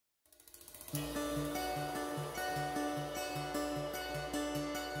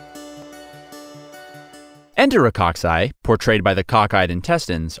Enterococci, portrayed by the cockeyed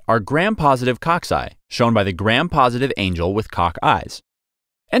intestines, are gram-positive cocci, shown by the gram-positive angel with cock eyes.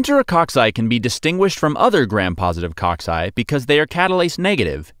 Enterococci can be distinguished from other gram-positive cocci because they are catalase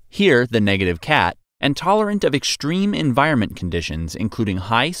negative, here the negative cat, and tolerant of extreme environment conditions including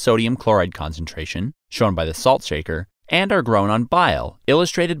high sodium chloride concentration, shown by the salt shaker, and are grown on bile,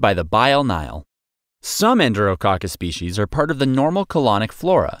 illustrated by the bile Nile. Some Enterococcus species are part of the normal colonic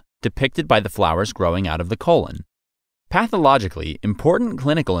flora, depicted by the flowers growing out of the colon. Pathologically, important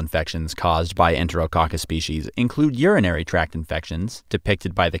clinical infections caused by Enterococcus species include urinary tract infections,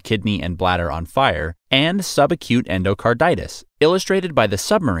 depicted by the kidney and bladder on fire, and subacute endocarditis, illustrated by the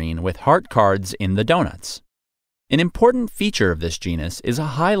submarine with heart cards in the donuts. An important feature of this genus is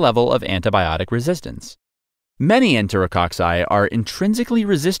a high level of antibiotic resistance. Many Enterococci are intrinsically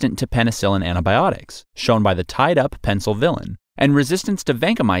resistant to penicillin antibiotics, shown by the tied-up pencil villain, and resistance to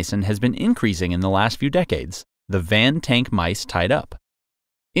vancomycin has been increasing in the last few decades, the Van Tank mice tied up.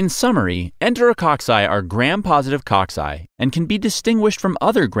 In summary, Enterococci are gram-positive cocci and can be distinguished from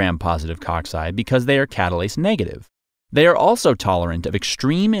other gram-positive cocci because they are catalase negative. They are also tolerant of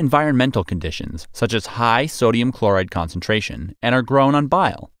extreme environmental conditions, such as high sodium chloride concentration, and are grown on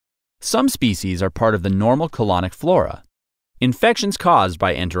bile. Some species are part of the normal colonic flora. Infections caused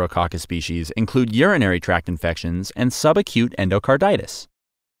by Enterococcus species include urinary tract infections and subacute endocarditis.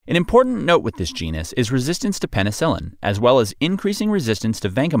 An important note with this genus is resistance to penicillin, as well as increasing resistance to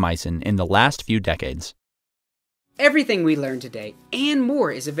vancomycin in the last few decades. Everything we learned today and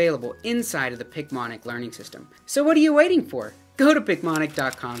more is available inside of the Picmonic Learning System. So what are you waiting for? Go to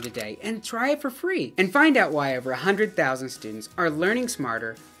Picmonic.com today and try it for free, and find out why over 100,000 students are learning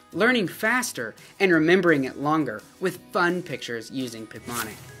smarter, learning faster, and remembering it longer with fun pictures using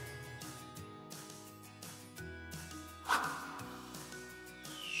Picmonic.